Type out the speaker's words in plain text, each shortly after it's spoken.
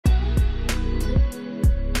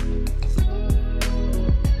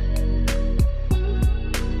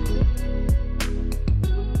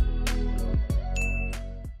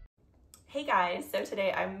So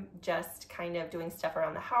today I'm just kind of doing stuff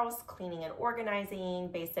around the house, cleaning and organizing,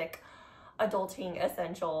 basic adulting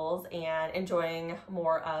essentials, and enjoying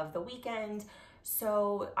more of the weekend.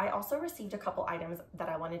 So I also received a couple items that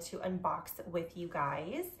I wanted to unbox with you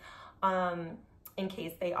guys in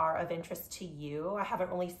case they are of interest to you. I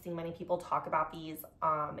haven't really seen many people talk about these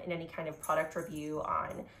in any kind of product review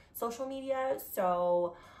on social media,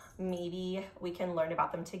 so maybe we can learn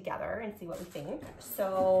about them together and see what we think.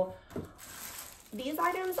 So these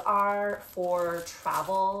items are for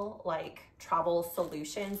travel, like travel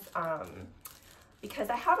solutions, because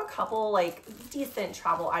I have a couple like decent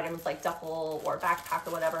travel items like duffel or backpack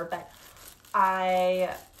or whatever, but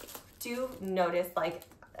I do notice, like,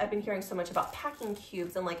 I've been hearing so much about packing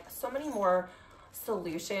cubes and like so many more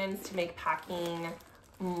solutions to make packing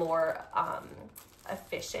more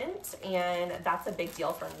efficient, and that's a big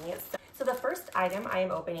deal for me. So the first item I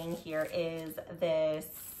am opening here is this.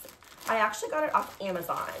 I actually got it off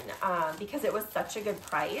Amazon because it was such a good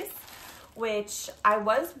price, which I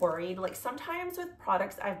was worried. Like sometimes with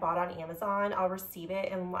products I've bought on Amazon, I'll receive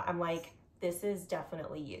it and I'm like, this is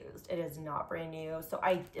definitely used. It is not brand new. So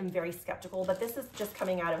I am very skeptical, but this is just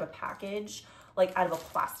coming out of a package, like out of a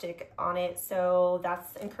plastic on it. So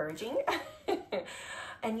that's encouraging.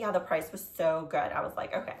 And yeah, the price was so good. I was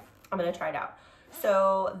like, okay, I'm gonna try it out.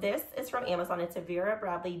 So this is from Amazon. It's a Vera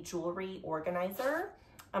Bradley jewelry organizer.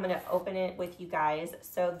 I'm gonna open it with you guys.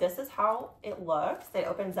 So this is how it looks. It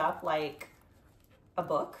opens up like a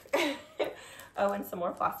book. Oh, and some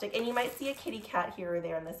more plastic. And you might see a kitty cat here or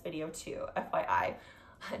there in this video too, FYI,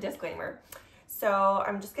 disclaimer. So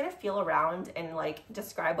I'm just gonna feel around and like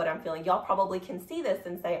describe what I'm feeling. Y'all probably can see this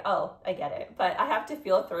and say, oh, I get it. But I have to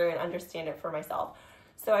feel through and understand it for myself.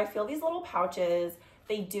 So I feel these little pouches.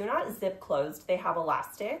 They do not zip closed. They have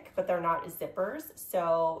elastic, but they're not zippers.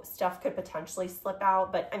 So stuff could potentially slip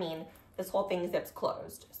out. But I mean, this whole thing zips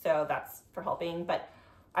closed. So that's for helping. But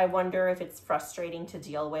I wonder if it's frustrating to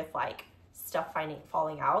deal with like stuff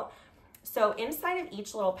falling out. So inside of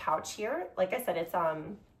each little pouch here, like I said, it's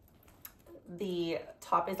the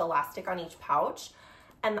top is elastic on each pouch.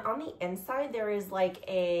 And on the inside, there is like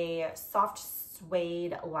a soft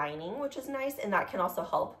suede lining, which is nice. And that can also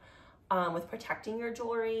help with protecting your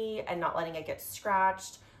jewelry and not letting it get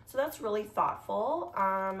scratched. So that's really thoughtful.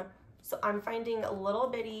 So I'm finding little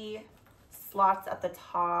bitty slots at the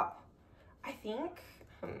top. I think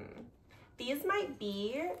these might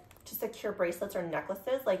be to secure bracelets or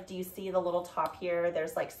necklaces. Like, do you see the little top here?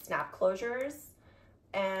 There's like snap closures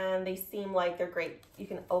and they seem like they're great. You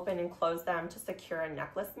can open and close them to secure a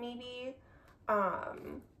necklace maybe.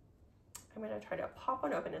 I'm gonna try to pop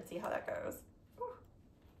one open and see how that goes.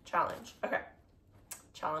 Challenge. Okay,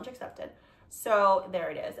 challenge accepted. So there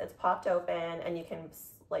it is. It's popped open and you can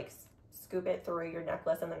like scoop it through your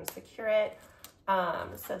necklace and then secure it.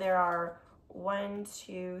 So there are 1,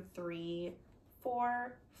 2, 3,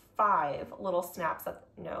 4, 5 little snaps.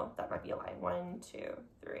 No, that might be a lie. 1, 2,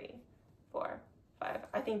 3, 4, 5.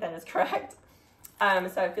 I think that is correct.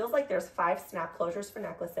 So it feels like there's 5 snap closures for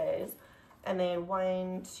necklaces, and then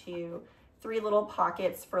 1, 2, 3 little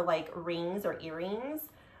pockets for like rings or earrings.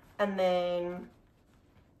 And then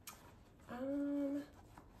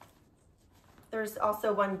there's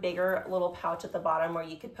also one bigger little pouch at the bottom where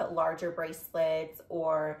you could put larger bracelets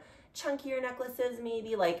or chunkier necklaces,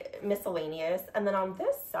 maybe like miscellaneous. And then on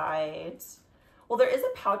this side, well, there is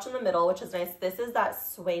a pouch in the middle, which is nice. This is that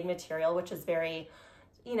suede material, which is very,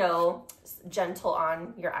 you know, gentle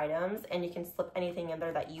on your items, and you can slip anything in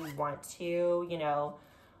there that you want to, you know,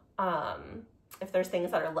 if there's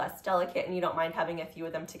things that are less delicate and you don't mind having a few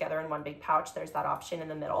of them together in one big pouch, there's that option in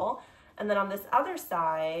the middle. And then on this other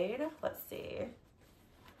side, let's see.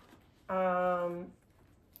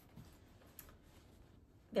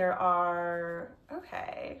 There are,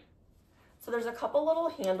 okay. So there's a couple little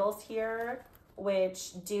handles here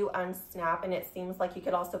which do unsnap, and it seems like you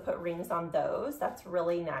could also put rings on those. That's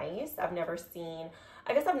really nice. I've never seen,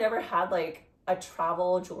 I guess I've never had like a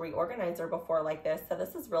travel jewelry organizer before like this. So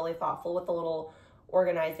this is really thoughtful with the little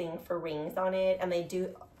organizing for rings on it. And they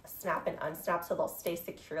do snap and unsnap, so they'll stay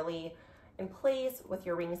securely in place with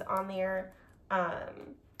your rings on there.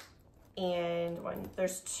 And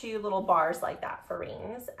there's 2 little bars like that for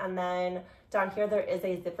rings. And then down here, there is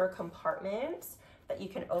a zipper compartment that you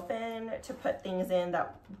can open to put things in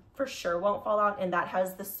that for sure won't fall out. And that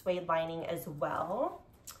has the suede lining as well.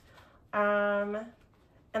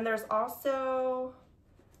 And there's also,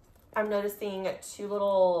 I'm noticing 2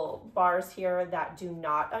 little bars here that do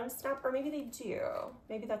not unsnap, or maybe they do.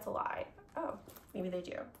 Maybe that's a lie. Oh, maybe they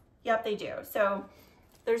do. Yep, they do. So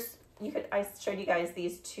there's, I showed you guys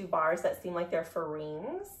these 2 bars that seem like they're for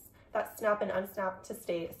rings. that snap and unsnap to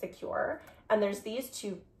stay secure. And there's these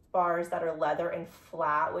two bars that are leather and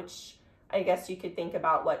flat, which I guess you could think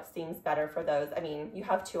about what seems better for those. I mean, you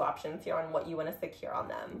have two options here on what you want to secure on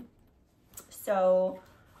them. So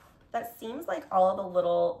that seems like all of the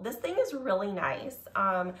little, this thing is really nice.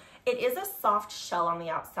 It is a soft shell on the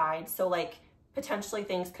outside, so like potentially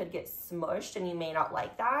things could get smushed and you may not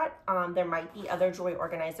like that. There might be other jewelry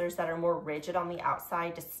organizers that are more rigid on the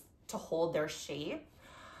outside just to hold their shape.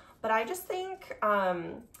 But I just think,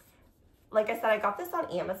 like I said, I got this on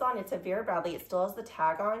Amazon. It's a Vera Bradley. It still has the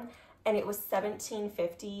tag on, and it was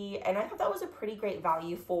 $17.50, and I thought that was a pretty great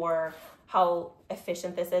value for how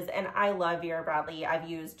efficient this is. And I love Vera Bradley.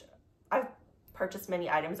 I've purchased many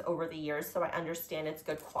items over the years, so I understand it's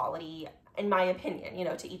good quality, in my opinion, you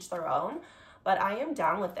know, to each their own. But I am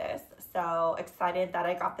down with this. So excited that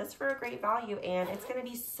I got this for a great value, and it's gonna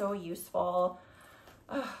be so useful.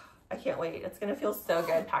 I can't wait. It's gonna feel so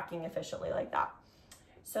good packing efficiently like that.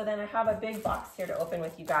 So then I have a big box here to open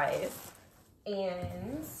with you guys.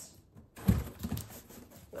 And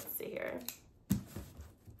let's see here.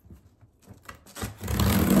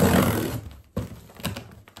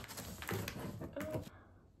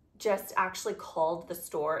 Just actually called the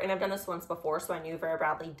store, and I've done this once before, so I knew Vera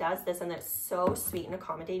Bradley does this, and it's so sweet and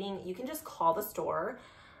accommodating. You can just call the store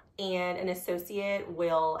and an associate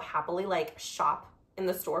will happily like shop in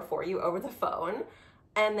the store for you over the phone,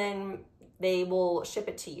 and then they will ship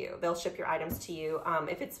it to you. They'll ship your items to you.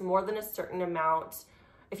 If it's more than a certain amount,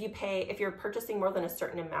 if you're purchasing more than a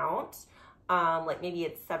certain amount, like maybe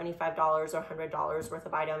it's $75 or $100 worth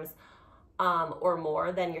of items, or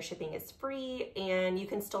more, then your shipping is free and you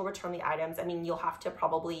can still return the items. I mean, you'll have to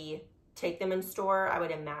probably take them in store, I would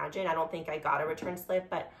imagine. I don't think I got a return slip,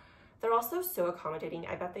 but they're also so accommodating.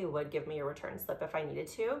 I bet they would give me a return slip if I needed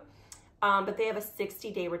to. But they have a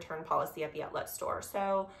 60-day return policy at the outlet store.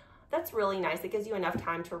 So that's really nice. It gives you enough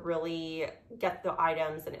time to really get the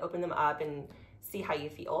items and open them up and see how you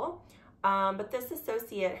feel. But this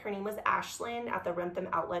associate, her name was Ashlyn at the Rentham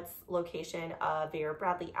Outlets location of Vera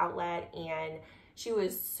Bradley Outlet, and she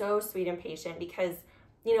was so sweet and patient because,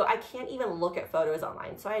 you know, I can't even look at photos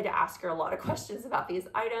online, so I had to ask her a lot of questions about these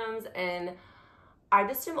items, and I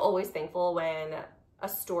just am always thankful when a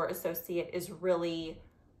store associate is really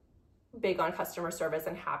big on customer service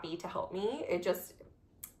and happy to help me. It just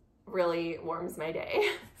really warms my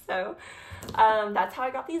day. So that's how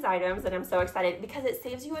I got these items, and I'm so excited because it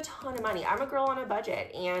saves you a ton of money. I'm a girl on a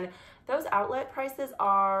budget, and those outlet prices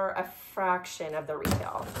are a fraction of the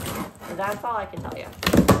retail. That's all I can tell you.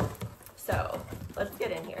 So let's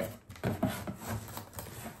get in here.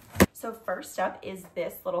 So first up is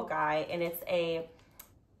this little guy, and it's a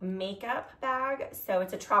makeup bag. So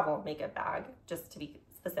it's a travel makeup bag, just to be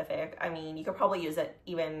specific. I mean, you could probably use it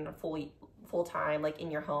even full time, like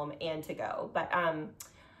in your home and to go. But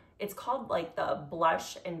it's called like the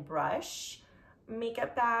blush and brush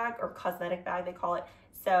makeup bag, or cosmetic bag they call it.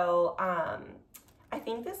 So I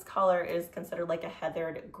think this color is considered like a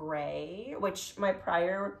heathered gray, which my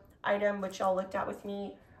prior item, which y'all looked at with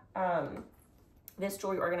me, this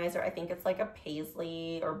jewelry organizer, I think it's like a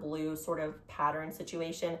paisley or blue sort of pattern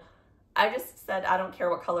situation. I just said, I don't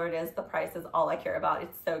care what color it is. The price is all I care about.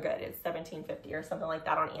 It's so good. It's $17.50 or something like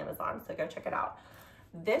that on Amazon. So go check it out.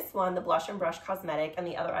 This one, the blush and brush cosmetic, and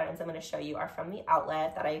the other items I'm going to show you are from the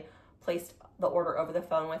outlet that I placed the order over the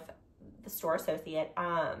phone with the store associate.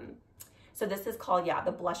 So this is called, yeah,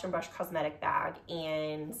 the blush and brush cosmetic bag,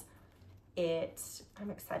 and I'm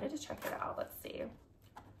excited to check it out. Let's see.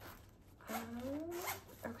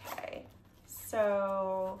 Okay,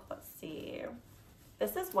 so let's see.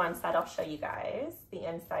 This is one side. I'll show you guys the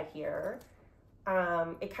inside here.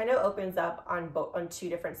 It kind of opens up on two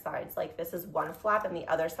different sides. Like this is one flap, and the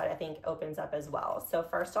other side I think opens up as well. So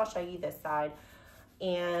first I'll show you this side,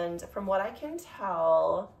 and from what I can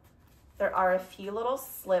tell, there are a few little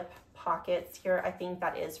slip pockets here. I think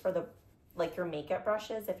that is for the like your makeup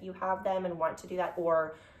brushes if you have them and want to do that,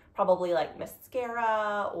 or probably like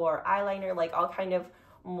mascara or eyeliner, like all kind of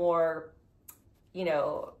more, you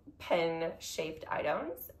know, pen shaped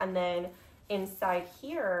items. And then inside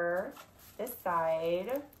here, this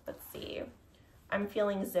side, let's see, I'm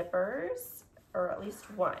feeling zippers, or at least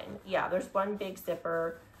one. Yeah, there's one big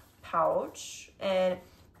zipper pouch, and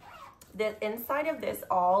the inside of this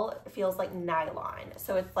all feels like nylon.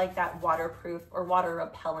 So it's like that waterproof or water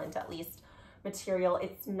repellent at least material.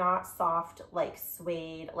 It's not soft like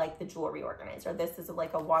suede like the jewelry organizer. This is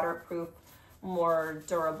like a waterproof, more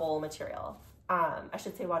durable material. I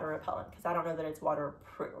should say water repellent because I don't know that it's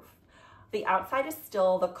waterproof. The outside is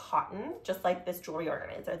still the cotton, just like this jewelry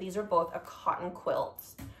organizer. These are both a cotton quilt.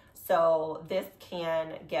 So this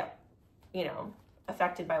can get you know,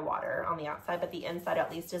 affected by water on the outside, but the inside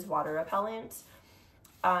at least is water repellent.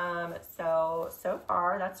 So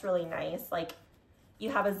far that's really nice. Like, you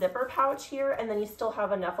have a zipper pouch here, and then you still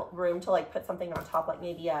have enough room to like put something on top, like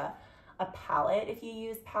maybe a palette if you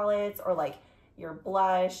use palettes, or like your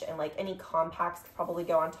blush, and like any compacts could probably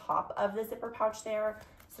go on top of the zipper pouch there.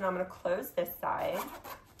 So now I'm going to close this side,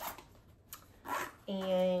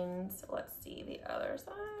 and let's see the other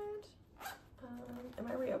side. Am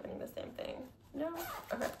I reopening the same thing? No?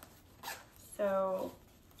 Okay. So,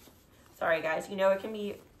 sorry guys, you know, it can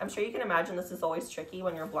be, I'm sure you can imagine this is always tricky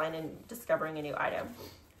when you're blind and discovering a new item.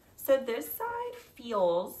 So this side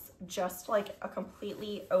feels just like a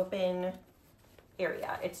completely open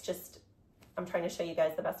area. It's just, I'm trying to show you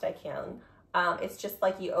guys the best I can. It's just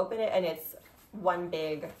like you open it and it's one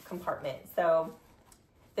big compartment. So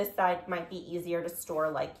this side might be easier to store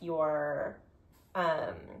like your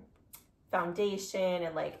foundation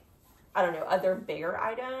and like, I don't know, other bigger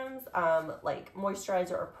items, like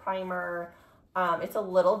moisturizer or primer. It's a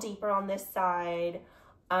little deeper on this side.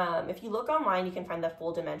 If you look online, you can find the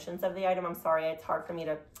full dimensions of the item. I'm sorry, it's hard for me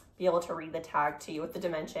to be able to read the tag to you with the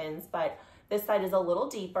dimensions, but this side is a little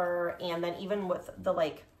deeper. And then even with the,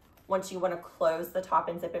 like, once you want to close the top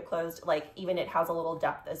and zip it closed, like even it has a little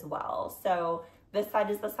depth as well. So this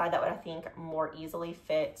side is the side that would, I think, more easily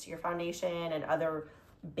fit your foundation and other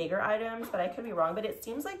bigger items, but I could be wrong, but it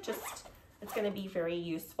seems like just it's going to be very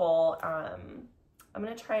useful. I'm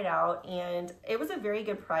going to try it out, and it was a very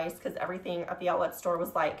good price because everything at the outlet store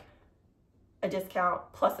was like a discount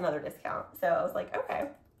plus another discount. So I was like, okay.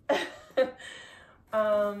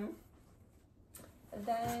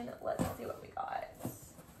 Then let's see what we got.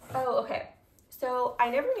 Oh, okay. So I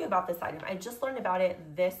never knew about this item. I just learned about it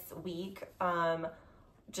this week.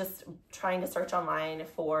 Just trying to search online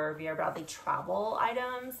for Vera Bradley travel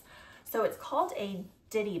items. So it's called a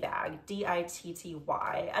ditty bag,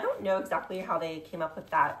 D-I-T-T-Y. I don't know exactly how they came up with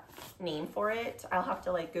that name for it. I'll have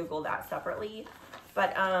to like Google that separately.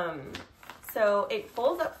 But so it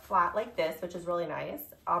folds up flat like this, which is really nice,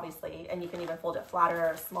 obviously. And you can even fold it flatter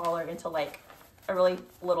or smaller into like a really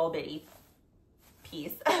little bitty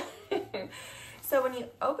piece. So when you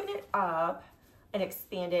open it up and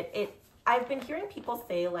expand it, I've been hearing people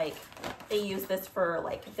say like they use this for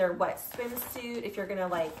like their wet swimsuit if you're gonna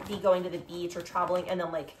like be going to the beach or traveling and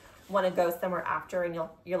then like want to go somewhere after, and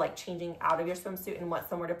you're like changing out of your swimsuit and want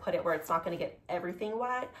somewhere to put it where it's not going to get everything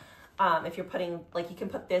wet. If you're putting, like, you can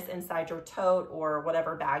put this inside your tote or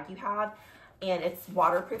whatever bag you have, and it's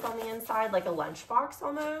waterproof on the inside, like a lunchbox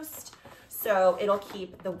almost. So it'll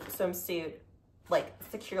keep the swimsuit like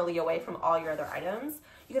securely away from all your other items.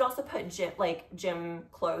 You could also put gym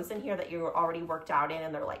clothes in here that you're already worked out in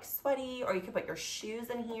and they're like sweaty, or you could put your shoes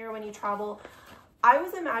in here when you travel. I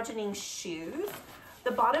was imagining shoes.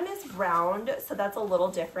 The bottom is round, so that's a little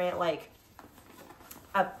different, like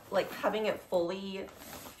having it fully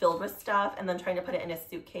filled with stuff and then trying to put it in a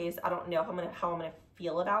suitcase. I don't know how I'm gonna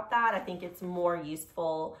feel about that. I think it's more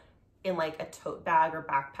useful in like a tote bag or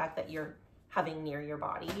backpack that you're having near your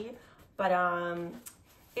body. But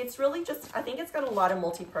it's really just, I think it's got a lot of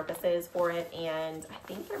multi-purposes for it, and I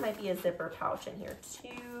think there might be a zipper pouch in here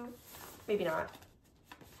too. Maybe not.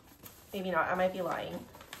 Maybe not. I might be lying.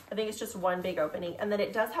 I think it's just one big opening, and then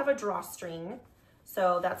it does have a drawstring,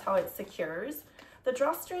 so that's how it secures. The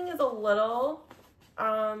drawstring is a little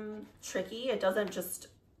tricky. It doesn't just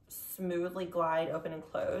smoothly glide open and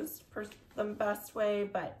close for the best way,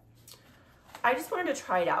 but I just wanted to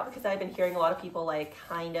try it out because I've been hearing a lot of people like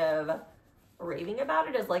kind of raving about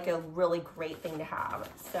it as like a really great thing to have.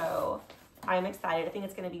 So I'm excited. I think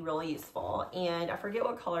it's going to be really useful, and I forget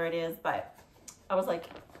what color it is, but I was like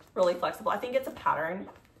really flexible. I think it's a pattern,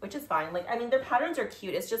 which is fine. Like, I mean, their patterns are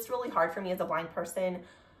cute. It's just really hard for me as a blind person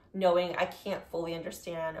knowing I can't fully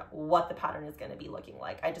understand what the pattern is going to be looking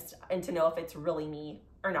like. And to know if it's really me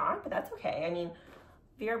or not, but that's okay. I mean,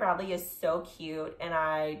 Vera Bradley is so cute, and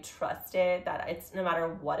I trust it that it's, no matter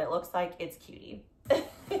what it looks like, it's cutie.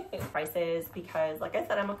 Prices, because like I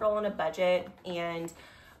said, I'm a girl on a budget, and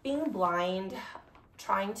being blind,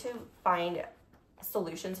 trying to find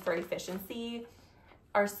solutions for efficiency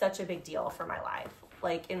are such a big deal for my life,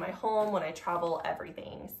 like in my home, when I travel,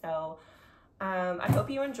 everything. So I hope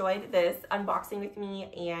you enjoyed this unboxing with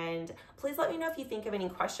me, and please let me know if you think of any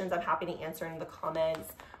questions. I'm happy to answer in the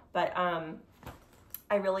comments, but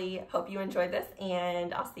I really hope you enjoyed this,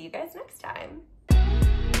 and I'll see you guys next time.